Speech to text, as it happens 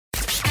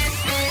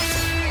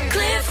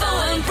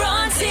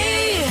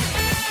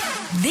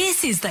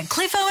This is the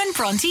Cliffo and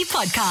Bronte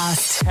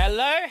podcast.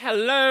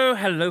 Hello.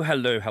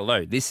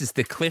 This is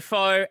the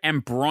Cliffo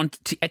and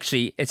Bronte.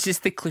 Actually, it's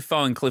just the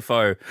Cliffo and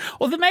Cliffo.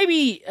 Or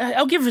maybe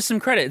I'll give her some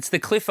credit. It's the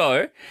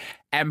Cliffo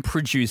and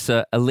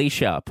producer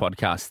Alicia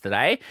podcast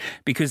today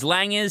because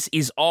Langers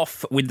is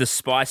off with the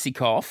spicy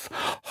cough.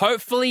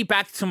 Hopefully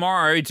back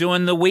tomorrow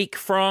doing the week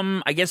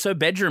from, I guess, her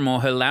bedroom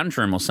or her lounge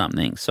room or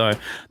something. So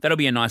that'll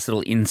be a nice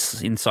little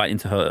insight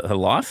into her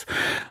life.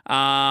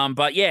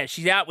 But yeah,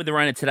 she's out with the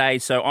Rona today,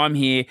 so I'm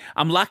here.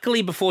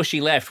 Luckily, before she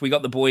left, we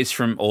got the boys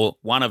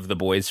one of the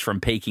boys from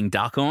Peking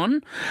Duck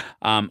on.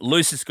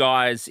 Loosest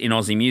guys in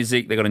Aussie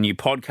music. They got a new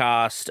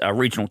podcast, a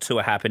regional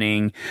tour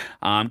happening.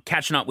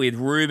 Catching up with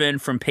Ruben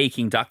from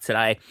Peking Duck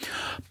today.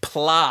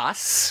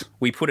 Plus,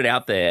 we put it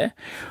out there.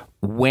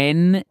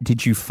 When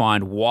did you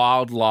find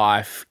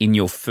wildlife in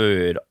your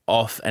food?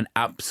 Off an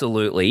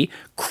absolutely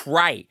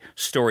great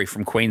story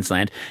from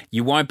Queensland.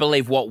 You won't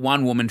believe what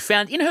one woman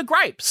found in her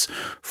grapes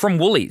from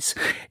Woolies.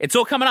 It's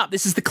all coming up.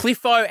 This is the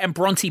Cliffo and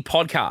Bronte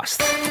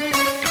podcast.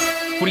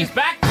 Footy's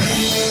back.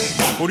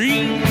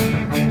 Footy.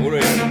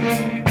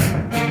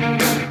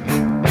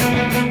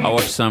 I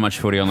watch so much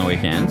footy on the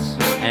weekends,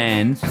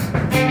 and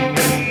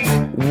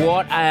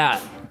what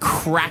a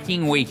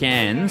cracking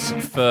weekends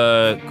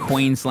for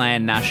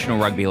Queensland National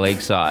Rugby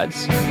League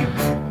sides.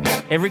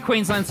 Every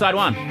Queensland side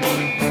won.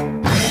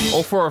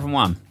 All four of them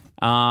won.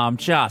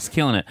 Just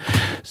killing it.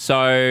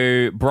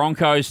 So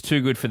Broncos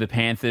too good for the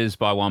Panthers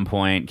by 1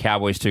 point.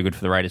 Cowboys too good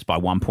for the Raiders by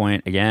 1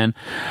 point again.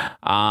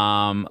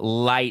 Last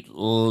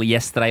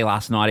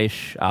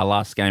night-ish,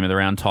 last game of the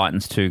round,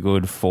 Titans too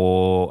good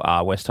for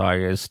West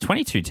Tigers.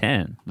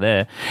 22-10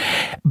 there.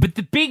 But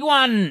the big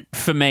one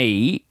for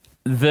me,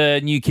 the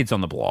new kids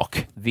on the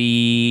block,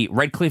 the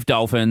Redcliffe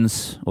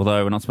Dolphins,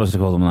 although we're not supposed to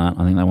call them that.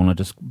 I think they want to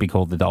just be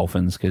called the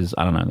Dolphins because,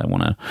 I don't know, they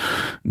want to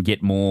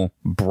get more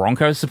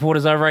Broncos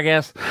supporters over, I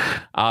guess.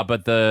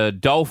 But the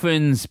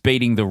Dolphins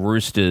beating the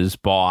Roosters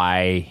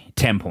by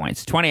 10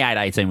 points.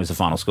 28-18 was the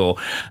final score.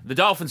 The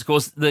Dolphins, of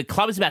course, the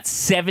club is about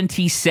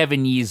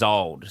 77 years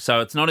old,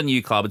 so it's not a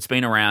new club. It's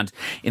been around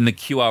in the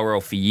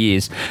QRL for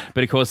years.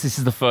 But, of course, this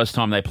is the first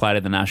time they played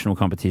at the national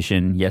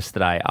competition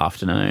yesterday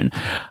afternoon.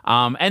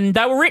 And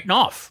they were written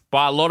off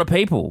by a lot of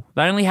people.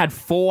 They only had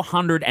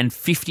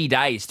 450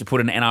 days to put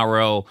an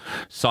NRL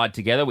side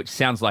together, which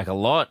sounds like a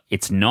lot.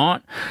 It's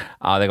not.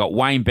 They got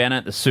Wayne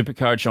Bennett, the super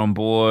coach, on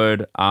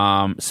board.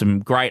 Some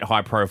great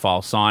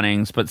high-profile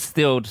signings, but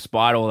still,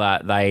 despite all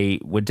that,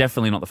 they were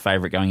definitely not the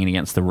favourite going in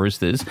against the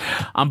Roosters.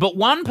 But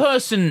one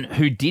person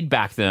who did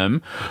back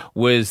them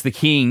was the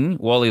King,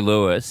 Wally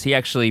Lewis. He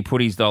actually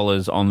put his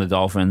dollars on the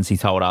Dolphins. He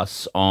told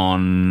us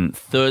on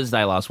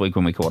Thursday last week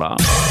when we caught up.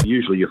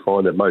 Usually you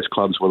find that most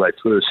clubs, when they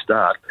first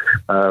start,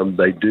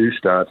 they do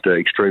start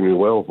extremely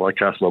well. I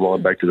cast my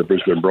mind back to the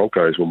Brisbane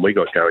Broncos when we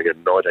got going in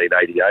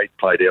 1988,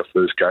 played our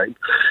first game.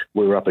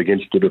 We were up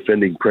against the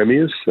defending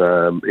premiers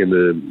in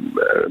the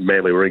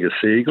Manly Warringah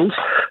Sea Eagles,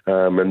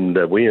 and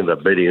we ended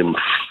up beating them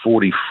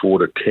 44-10, I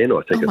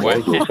think it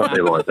was, or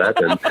something like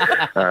that.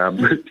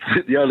 And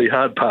the only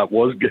hard part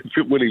was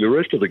winning the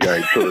rest of the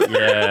game. So,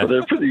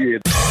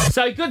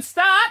 So good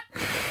start.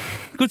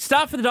 Good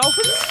start for the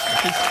Dolphins.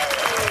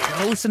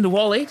 I'll listen to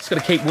Wally. Just got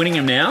to keep winning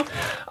him now.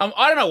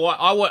 I don't know why.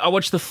 I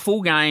watched the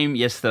full game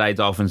yesterday,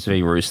 Dolphins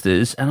v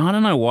Roosters, and I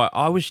don't know why.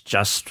 I was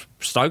just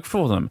stoked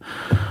for them.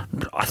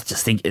 I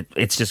just think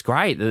it's just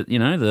great that, you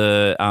know,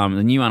 the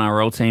new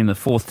NRL team, the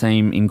fourth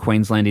team in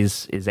Queensland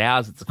is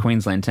ours. It's a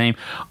Queensland team.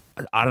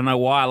 I don't know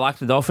why I like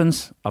the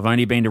Dolphins. I've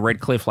only been to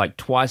Redcliffe like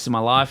twice in my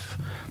life.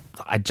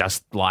 I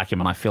just like them,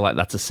 and I feel like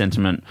that's a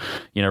sentiment,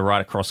 you know,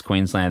 right across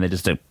Queensland. They're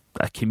just a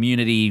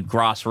community,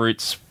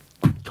 grassroots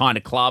kind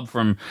of club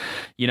from,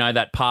 you know,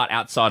 that part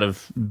outside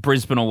of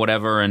Brisbane or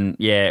whatever. And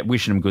yeah,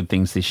 wishing them good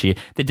things this year.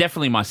 They're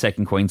definitely my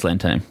second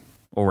Queensland team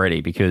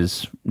already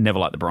because never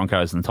like the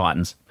Broncos and the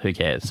Titans. Who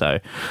cares? So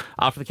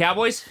after the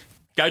Cowboys,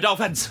 go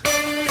Dolphins.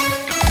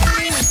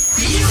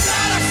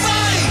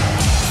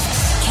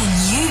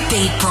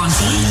 Beat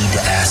Bronte. Need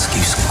to ask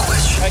you some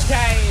questions.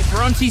 Okay,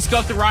 Bronte's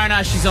got the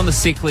Rona. She's on the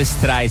sick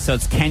list today, so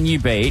it's Can You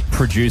Beat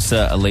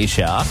producer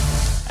Alicia.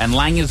 And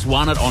Langers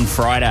won it on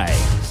Friday,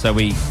 so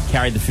we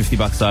carried the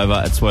 $50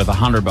 over. It's worth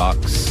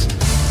 $100.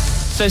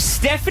 So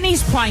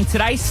Stephanie's playing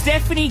today.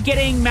 Stephanie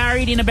getting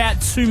married in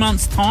about 2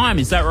 months' time.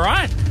 Is that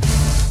right?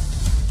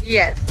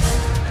 Yes.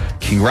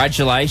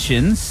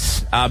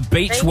 Congratulations.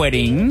 Beach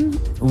wedding.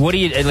 What do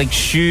you, like,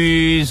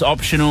 shoes,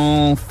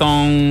 optional,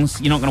 thongs?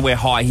 You're not going to wear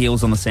high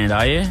heels on the sand,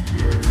 are you?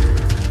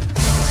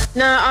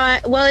 No,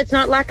 well, it's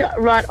not like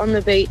right on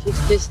the beach.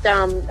 It's just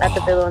at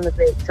the villa on the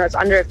beach. So it's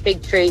under a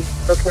fig tree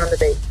looking on the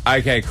beach.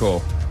 Okay,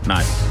 cool.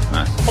 Nice.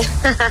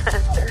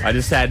 I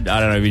just had, I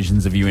don't know,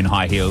 visions of you in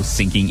high heels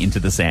sinking into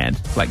the sand,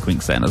 like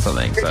quicksand or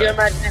something. Could you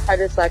imagine if I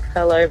just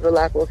fell over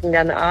walking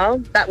down the aisle?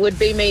 That would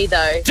be me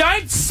though.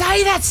 Don't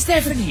say that,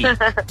 Stephanie.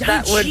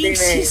 Don't would be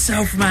jinx me.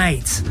 yourself,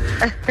 mate.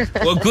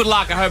 Well, good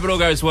luck. I hope it all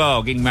goes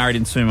well. Getting married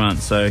in 2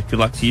 months, so good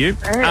luck to you.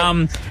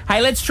 Right.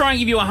 Hey, let's try and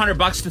give you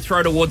 $100 to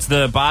throw towards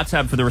the bar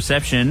tab for the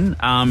reception.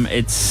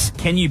 It's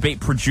can you beat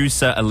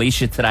producer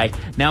Alicia today?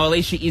 Now,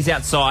 Alicia is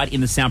outside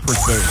in the soundproof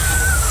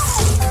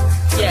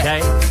booth. Yeah.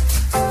 Okay.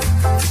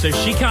 So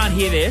she can't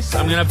hear this.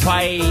 I'm going to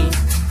play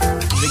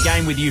the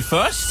game with you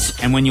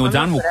first, and when you're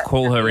done, we'll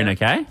call her in,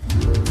 okay?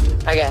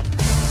 Okay.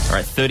 All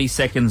right, 30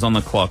 seconds on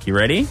the clock. You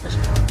ready?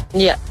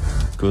 Yeah.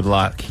 Good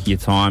luck. Your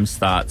time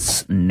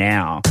starts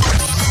now.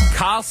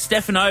 Carl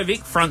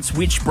Stefanovic fronts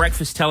which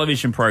breakfast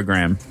television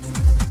program?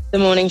 The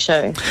morning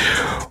show.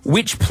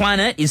 Which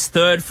planet is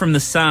third from the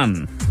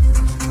sun?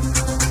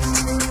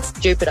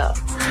 Jupiter.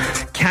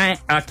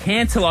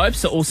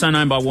 Cantaloupes are also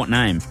known by what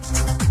name?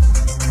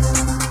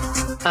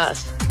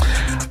 Us.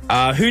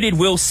 Who did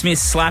Will Smith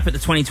slap at the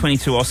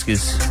 2022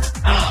 Oscars?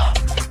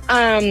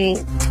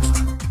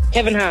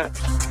 Kevin Hart.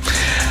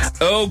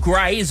 Earl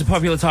Grey is a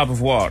popular type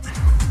of what?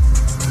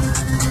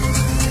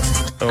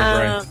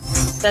 Earl Grey.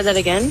 Say that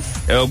again.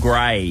 Earl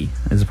Grey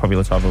is a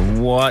popular type of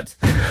what?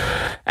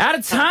 Out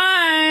of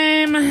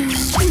time. All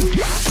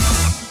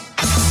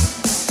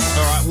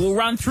right, we'll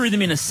run through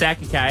them in a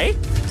sec, okay?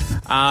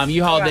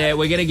 You hold there.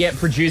 We're going to get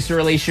producer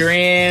Alicia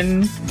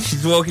in.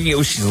 She's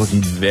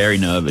looking very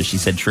nervous. She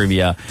said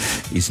trivia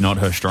is not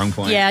her strong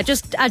point. Yeah, I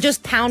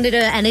just pounded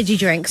an energy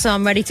drink, so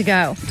I'm ready to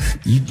go.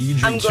 You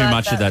drink too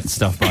much of that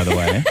stuff, by the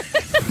way.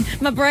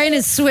 My brain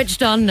is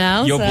switched on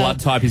now. Your so. blood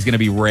type is going to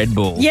be Red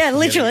Bull. Yeah,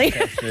 literally.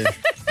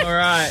 All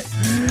right.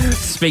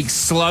 Speak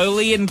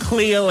slowly and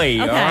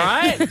clearly, Okay. all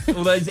right?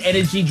 All those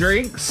energy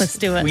drinks. Let's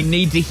do it. We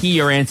need to hear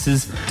your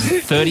answers.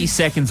 30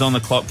 seconds on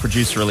the clock,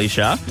 producer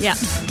Alicia. Yeah.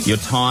 Your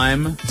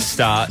time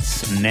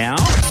starts now.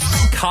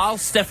 Carl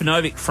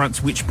Stefanovic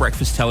fronts which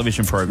breakfast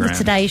television program? The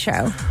Today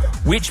Show.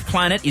 Which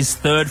planet is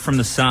third from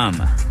the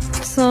sun?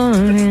 So,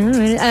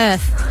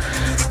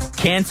 Earth.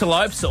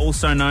 Cantaloupes are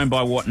also known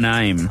by what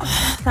name?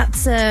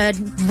 That's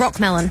rock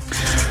melon.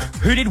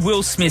 Who did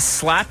Will Smith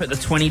slap at the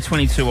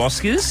 2022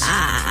 Oscars?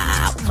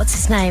 What's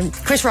his name?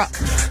 Chris Rock.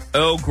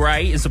 Earl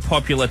Grey is a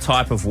popular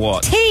type of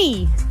what?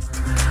 Tea.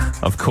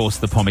 Of course,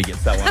 the Pommy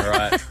gets that one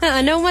right.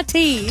 I know my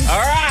tea. All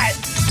right.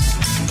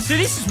 So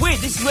this is weird.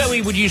 This is where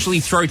we would usually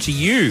throw to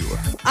you.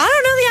 I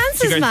don't know the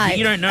answers, mate.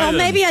 You don't know Oh, them.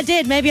 maybe I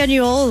did. Maybe I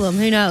knew all of them.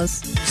 Who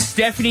knows?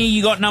 Stephanie,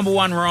 you got number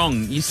one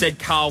wrong. You said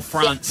Carl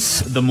fronts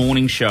the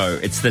morning show.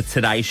 It's the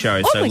Today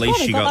Show. So my at least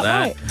God, I you got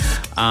got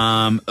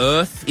that.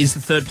 Earth is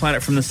the third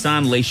planet from the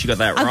sun. At least you got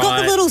that right. I've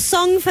got the little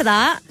song for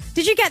that.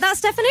 Did you get that,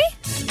 Stephanie?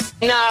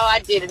 No, I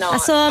did not. I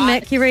saw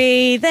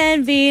Mercury,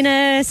 then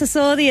Venus, I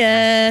saw the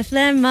Earth,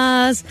 then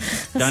Mars.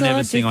 Don't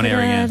ever sing on air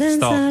again.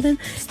 Stop.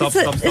 Stop.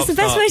 It's the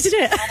best way to do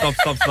it.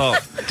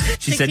 Stop.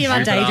 She said Stick to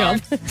my day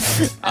job.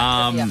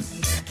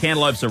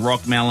 Cantaloupes are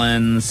rock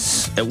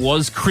melons. It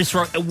was Chris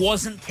Rock. It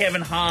wasn't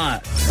Kevin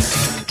Hart.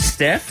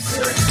 Steph.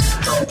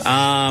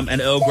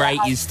 And Earl Grey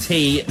is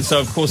tea. So,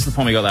 of course, the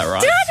Pommy got that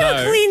right. Did I do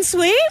a clean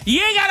sweep?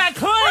 You got a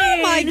clean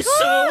Oh, my God.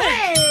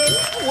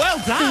 sweep. Well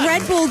done.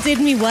 Red Bull did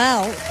me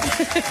well.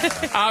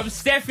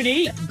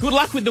 Stephanie, good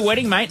luck with the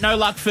wedding, mate. No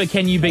luck for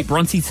Can You Beat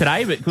Bronte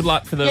today, but good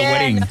luck for the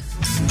wedding.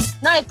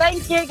 No,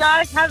 thank you,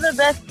 guys. Have the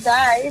best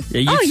day.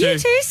 Yeah, You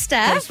too, Call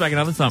Steph. us back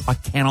another time. I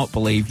cannot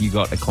believe you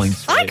got a clean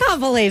sweep. I can't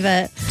believe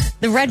it.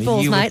 The Red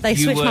Bulls, mate, they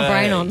switched my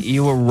brain on.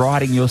 You were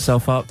writing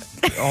yourself up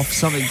off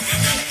something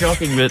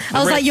shocking, but I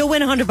was like, you'll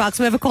win $100.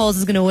 Whoever calls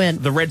is going to win.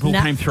 the Red Bull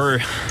Nah. came through.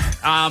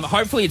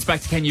 Hopefully it's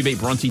back to Can You Beat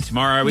Bronte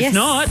tomorrow. Yes. If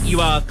not,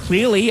 you are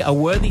clearly a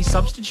worthy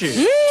substitute.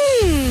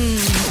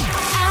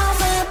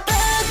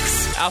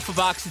 Alpha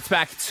Bucks, it's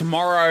back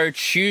tomorrow,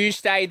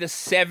 Tuesday, the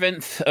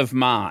 7th of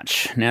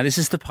March. Now, this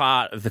is the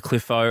part of the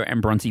Cliffo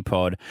and Bronte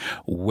pod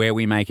where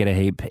we make it a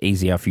heap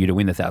easier for you to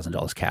win the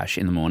 $1,000 cash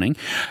in the morning.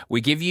 We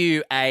give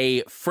you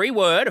a free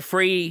word, a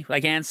free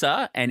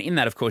answer, and in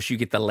that, of course, you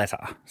get the letter.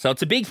 So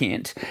it's a big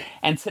hint.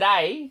 And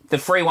today, the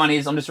free one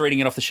is, I'm just reading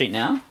it off the sheet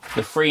now,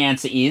 the free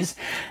answer is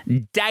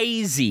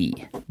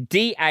Daisy,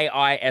 Daisy,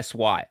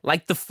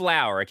 like the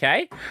flower,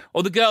 okay?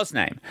 Or the girl's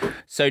name.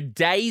 So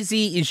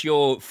Daisy is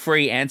your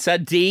free answer.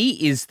 D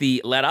is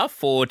the letter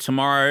for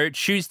tomorrow,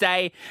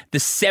 Tuesday, the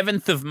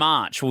 7th of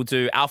March. We'll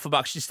do Alpha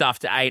Bucks just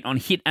after 8 on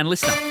Hit and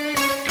Listener.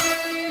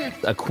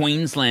 A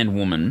Queensland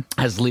woman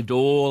has lived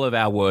all of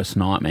our worst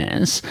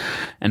nightmares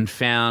and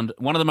found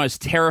one of the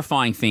most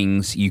terrifying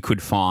things you could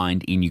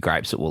find in your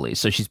grapes at Woolies.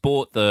 So she's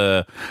bought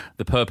the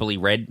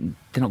purpley red,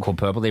 they're not called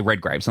purple, they're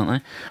red grapes, aren't they?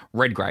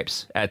 Red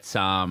grapes at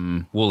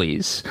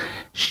Woolies.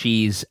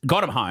 She's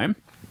got them home.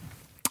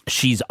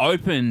 She's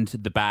opened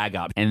the bag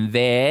up, and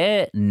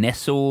there,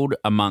 nestled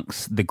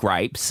amongst the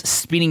grapes,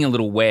 spinning a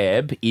little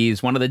web,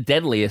 is one of the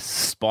deadliest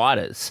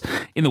spiders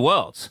in the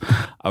world,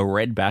 a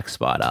redback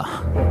spider.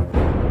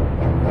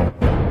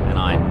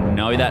 I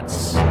know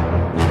that's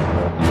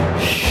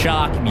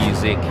shark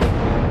music,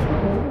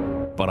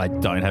 but I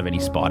don't have any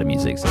spider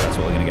music, so that's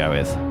what we're going to go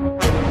with.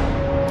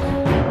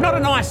 Not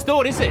a nice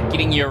thought, is it?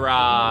 Getting your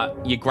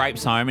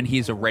grapes home and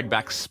here's a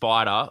redback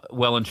spider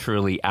well and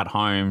truly at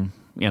home,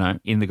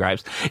 in the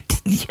grapes.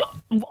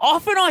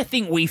 Often I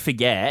think we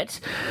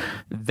forget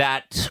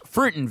that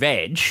fruit and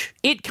veg,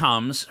 it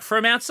comes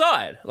from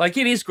outside. Like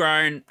it is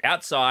grown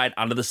outside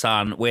under the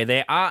sun where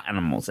there are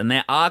animals and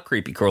there are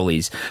creepy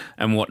crawlies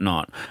and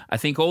whatnot. I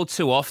think all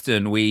too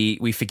often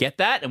we forget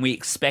that and we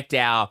expect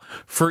our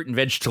fruit and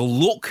veg to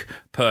look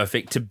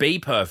perfect, to be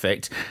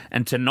perfect,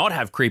 and to not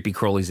have creepy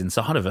crawlies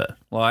inside of it.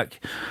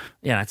 Like,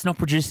 it's not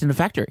produced in a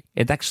factory.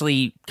 It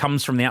actually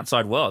comes from the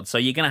outside world. So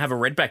you're going to have a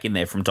redback in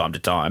there from time to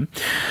time.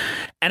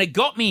 And it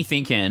got me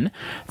thinking,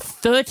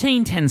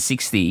 13 10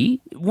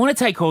 60, want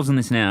to take calls on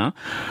this now.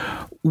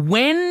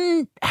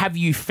 When have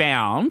you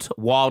found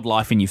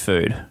wildlife in your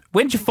food?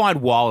 When did you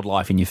find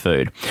wildlife in your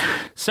food?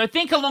 So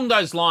think along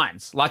those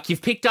lines. Like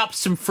you've picked up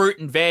some fruit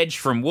and veg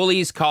from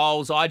Woolies,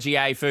 Coles,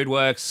 IGA,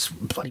 Foodworks,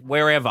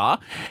 wherever,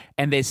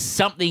 and there's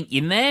something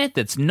in there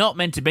that's not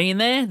meant to be in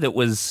there that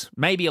was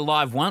maybe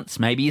alive once,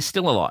 maybe is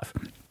still alive.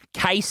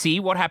 Casey,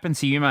 what happened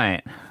to you,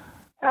 mate?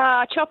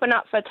 Chopping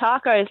up for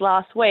tacos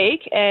last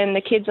week, and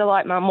the kids are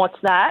like, Mum, what's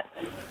that?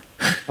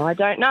 I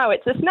don't know.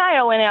 It's a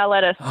snail in our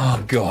lettuce.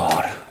 Oh,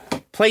 God.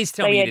 Please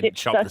tell me you didn't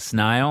chop the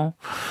snail.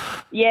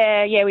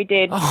 Yeah, we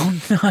did.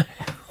 Oh, no.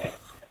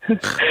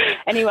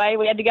 Anyway,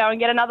 we had to go and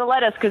get another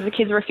lettuce because the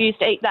kids refused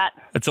to eat that.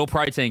 It's all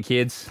protein,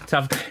 kids.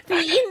 Tough.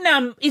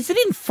 Is it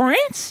in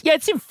France? Yeah,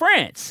 it's in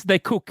France. They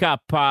cook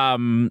up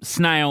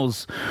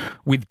snails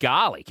with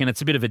garlic, and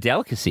it's a bit of a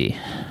delicacy.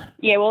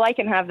 Yeah, well, they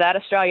can have that.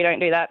 Australia don't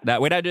do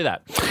that. We don't do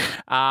that.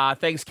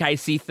 Thanks,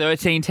 Casey.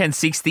 13 10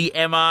 60.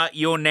 Emma,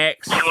 you're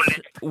next.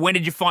 When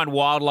did you find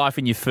wildlife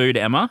in your food,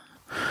 Emma?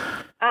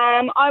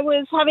 I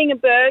was having a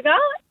burger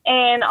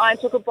and I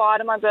took a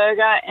bite of my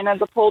burger, and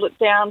as I pulled it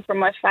down from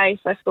my face,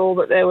 I saw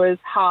that there was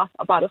half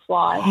a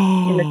butterfly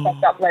in the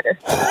chopped up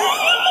lettuce.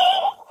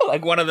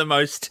 Like one of the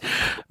most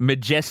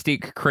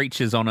majestic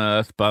creatures on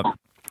earth, but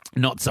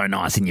not so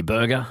nice in your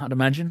burger, I'd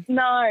imagine.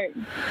 No.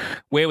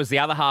 Where was the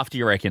other half, do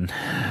you reckon?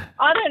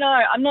 I don't know.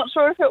 I'm not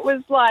sure if it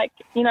was like,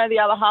 the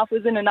other half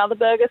was in another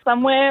burger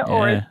somewhere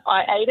or if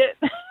I ate it.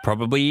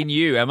 Probably in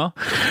you, Emma.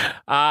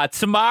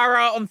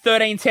 Tamara on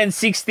 13 10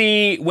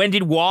 60. When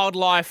did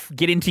wildlife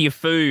get into your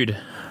food?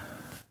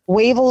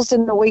 Weevils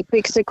in the Wheat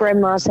Bix at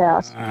Grandma's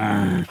house.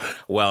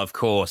 Well, of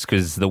course,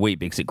 because the Wheat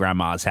Bix at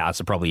Grandma's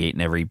house are probably eaten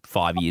every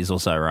 5 years or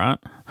so, right?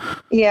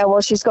 Yeah,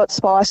 well, she's got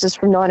spices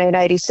from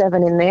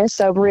 1987 in there,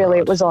 so really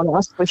it was on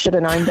us. We should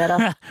have known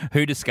better.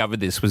 Who discovered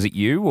this? Was it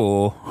you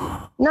or...?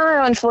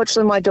 No,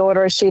 unfortunately, my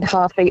daughter, she'd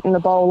half eaten the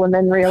bowl and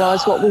then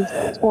realised what was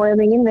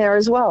swarming in there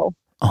as well.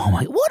 Oh,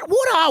 my...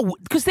 What are...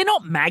 Because they're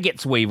not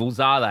maggots, weevils,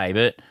 are they?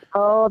 But...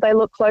 Oh, they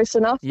look close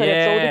enough, but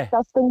it's all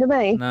disgusting to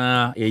me.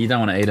 Nah, yeah, you don't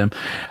want to eat them.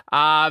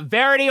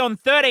 Verity on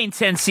 13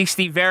 10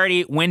 60.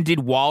 Verity, when did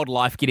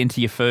wildlife get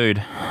into your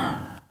food?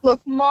 Look,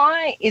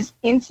 my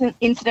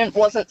incident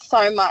wasn't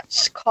so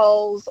much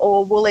Coles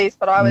or Woolies,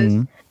 but I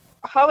was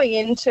hoeing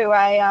into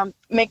a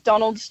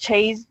McDonald's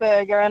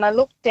cheeseburger, and I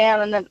looked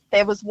down and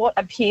there was what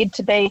appeared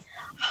to be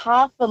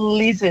half a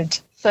lizard.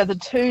 So the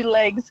two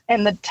legs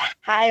and the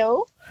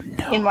tail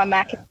in my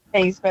mac and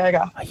cheese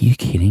burger. Are you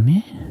kidding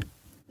me?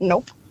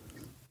 Nope.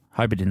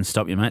 Hope it didn't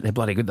stop you, mate. They're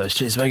bloody good, those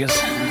cheeseburgers.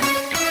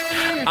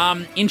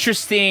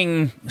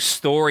 Interesting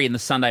story in the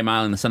Sunday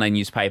Mail, in the Sunday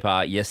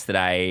newspaper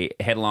yesterday.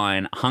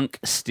 Headline, Hunk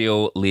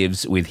still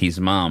lives with his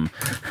mum.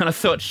 And I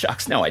thought,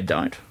 shucks, no, I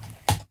don't.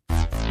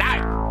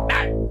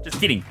 No,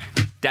 just kidding.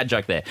 Dad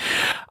joke there.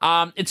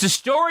 It's a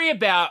story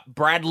about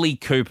Bradley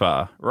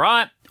Cooper,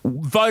 right?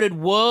 Voted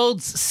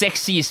world's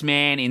sexiest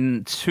man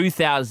in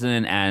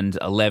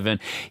 2011.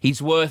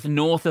 He's worth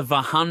north of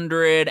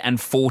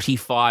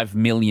 $145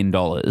 million,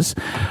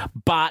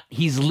 but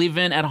he's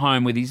living at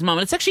home with his mum.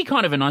 And it's actually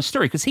kind of a nice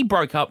story because he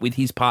broke up with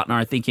his partner,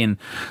 I think, in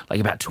like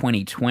about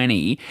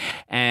 2020,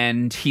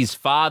 and his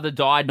father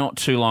died not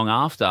too long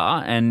after,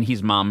 and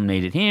his mum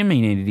needed him,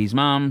 he needed his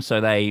mum, so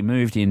they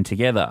moved in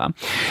together.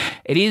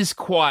 It is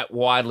quite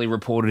widely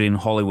reported in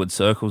Hollywood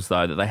circles,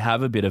 though, that they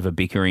have a bit of a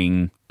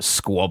bickering,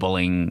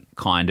 squabbling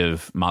kind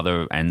of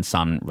mother and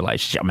son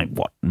relationship. I mean,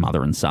 what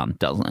mother and son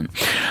doesn't?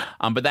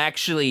 But they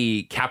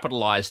actually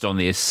capitalized on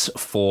this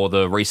for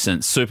the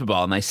recent Super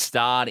Bowl, and they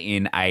starred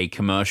in a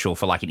commercial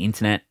for like an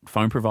internet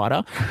phone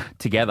provider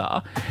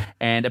together.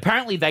 And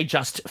apparently they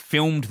just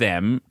filmed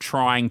them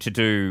trying to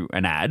do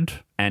an ad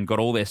and got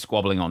all their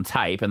squabbling on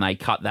tape, and they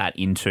cut that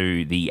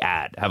into the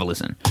ad. Have a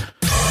listen.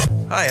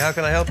 Hi, how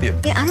can I help you?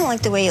 Yeah, I don't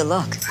like the way you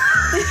look.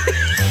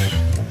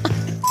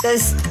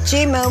 Does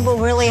G-Mobile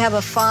really have a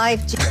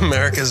 5G?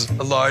 America's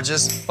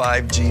largest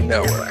 5G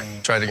network.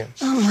 Try it again.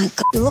 Oh, my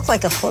God. You look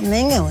like a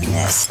flamingo in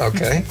this.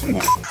 Okay. Can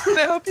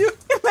I help you?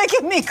 You're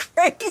making me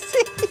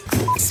crazy.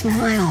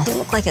 Smile. You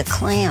look like a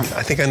clam.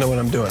 I think I know what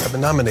I'm doing. I've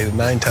been nominated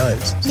 9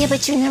 times. Yeah,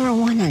 but you never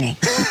won any.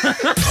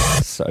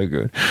 So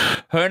good.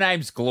 Her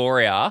name's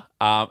Gloria.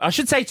 I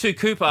should say too,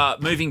 Cooper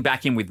moving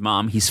back in with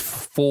mum. He's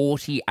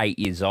 48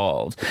 years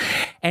old.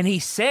 And he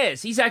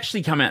says, he's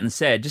actually come out and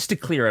said, just to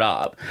clear it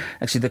up,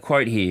 actually the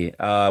quote here,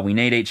 we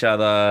need each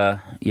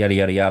other, yada,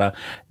 yada, yada.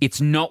 It's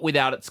not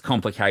without its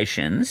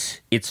complications.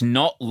 It's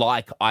not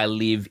like I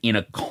live in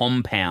a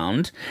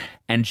compound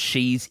and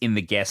she's in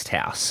the guest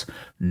house.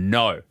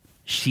 No,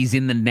 she's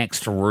in the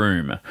next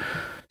room.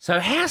 So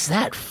how's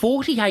that?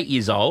 48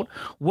 years old,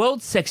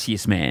 world's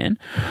sexiest man,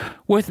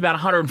 worth about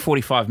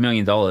 $145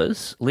 million,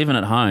 living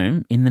at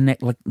home in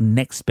the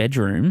next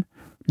bedroom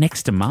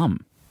next to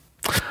mum.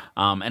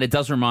 And it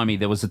does remind me,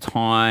 there was a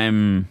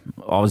time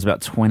I was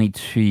about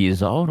 22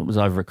 years old. It was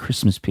over a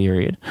Christmas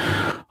period.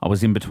 I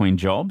was in between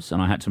jobs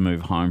and I had to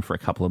move home for a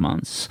couple of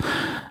months.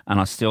 And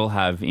I still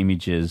have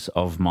images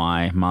of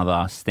my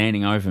mother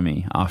standing over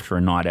me after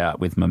a night out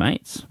with my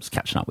mates. I was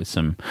catching up with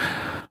some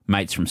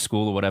mates from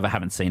school or whatever.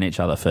 Haven't seen each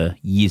other for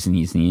years and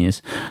years and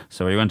years.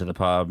 So we went to the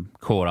pub,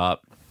 caught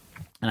up,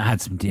 and I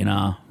had some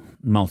dinner,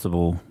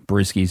 multiple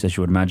brewskis, as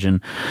you would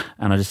imagine.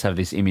 And I just have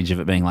this image of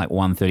it being like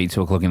 1:30,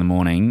 2 o'clock in the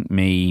morning,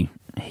 me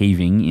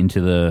heaving into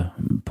the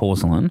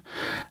porcelain,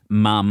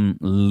 mum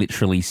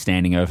literally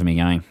standing over me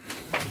going,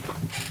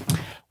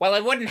 well,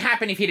 it wouldn't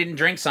happen if you didn't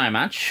drink so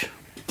much.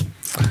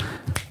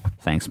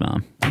 Thanks,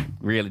 mum.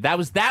 Really, that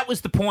was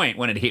the point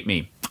when it hit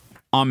me.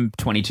 I'm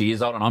 22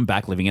 years old and I'm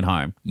back living at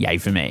home. Yay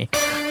for me.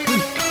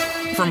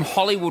 From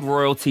Hollywood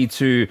royalty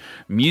to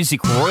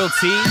music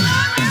royalty.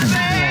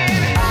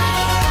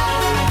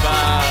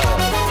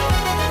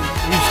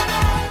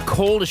 We've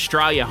called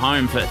Australia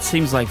home for, it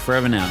seems like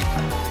forever now.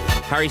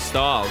 Harry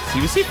Styles. He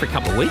was here for a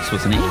couple of weeks,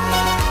 wasn't he?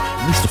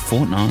 At least a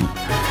fortnight.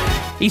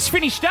 He's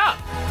finished up.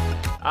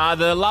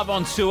 The Love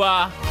on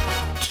Tour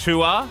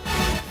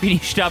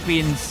finished up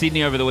in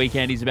Sydney over the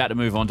weekend. He's about to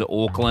move on to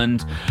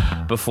Auckland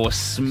before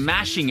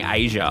smashing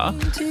Asia,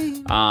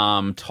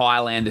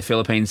 Thailand, the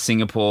Philippines,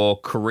 Singapore,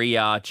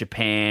 Korea,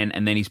 Japan,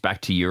 and then he's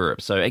back to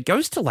Europe. So it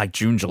goes to like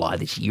June, July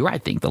this year, I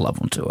think, the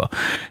Love on Tour.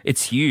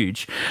 It's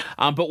huge.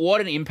 But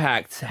what an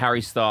impact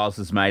Harry Styles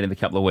has made in the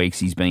couple of weeks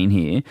he's been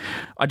here.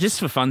 I just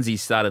for funsies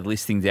started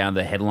listing down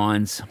the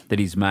headlines that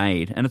he's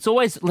made. And it's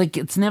always like,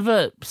 it's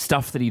never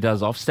stuff that he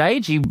does off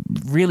stage. He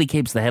really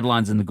keeps the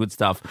headlines and the good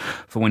stuff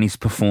for when he's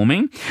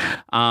performing.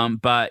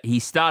 But he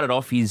started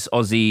off his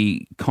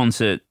Aussie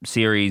concert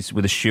series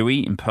with a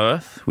shoey in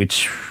Perth,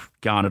 which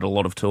garnered a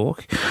lot of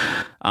talk.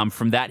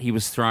 From that, he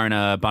was thrown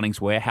a Bunnings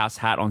Warehouse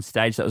hat on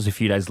stage. That was a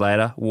few days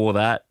later. Wore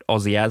that.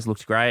 Aussie as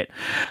looked great.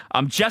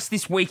 Just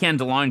this weekend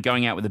alone,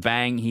 going out with a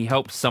bang, he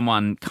helped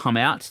someone come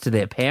out to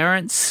their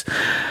parents.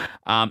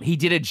 He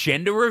did a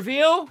gender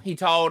reveal. He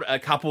told a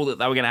couple that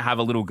they were going to have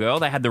a little girl.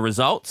 They had the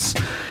results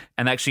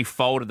and they actually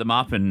folded them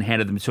up and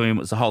handed them to him.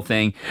 It was the whole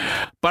thing.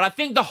 But I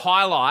think the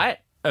highlight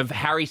of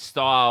Harry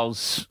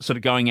Styles sort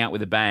of going out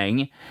with a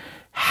bang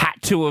had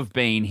to have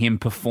been him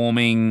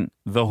performing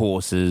The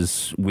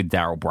Horses with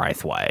Daryl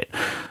Braithwaite.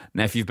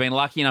 Now, if you've been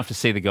lucky enough to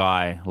see the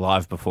guy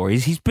live before,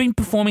 he's been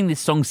performing this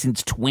song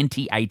since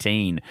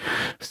 2018.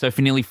 So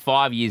for nearly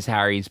 5 years,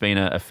 Harry's been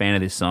a fan of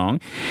this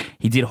song.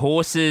 He did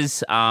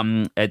Horses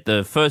at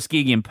the first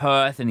gig in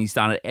Perth, and he's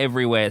done it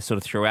everywhere sort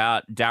of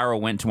throughout. Daryl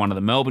went to one of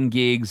the Melbourne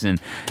gigs and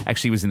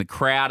actually was in the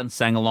crowd and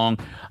sang along.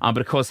 But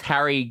of course,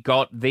 Harry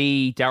got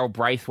the Daryl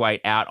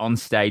Braithwaite out on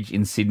stage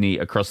in Sydney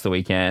across the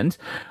weekend.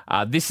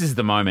 This is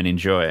the moment.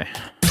 Enjoy.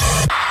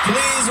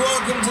 Please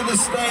welcome to the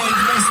stage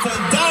Mr.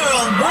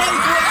 Daryl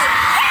Braithwaite.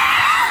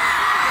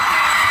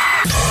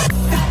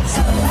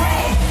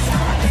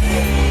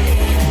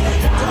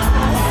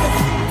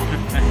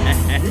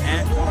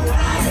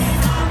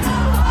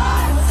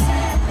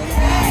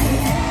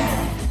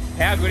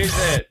 How good is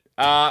it?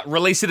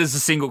 Release it as a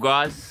single,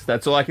 guys.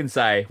 That's all I can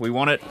say. We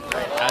want it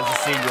as a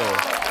single.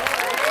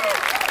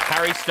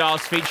 Harry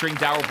Styles featuring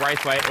Daryl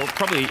Braithwaite, or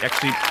probably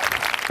actually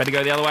better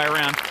go the other way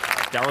around.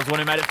 Daryl's the one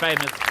who made it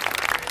famous.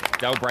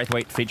 Daryl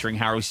Braithwaite featuring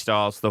Harry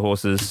Styles, The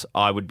Horses.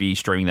 I would be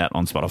streaming that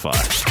on Spotify.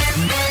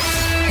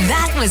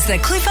 That was the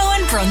Cliffo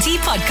and Bronte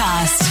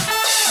podcast.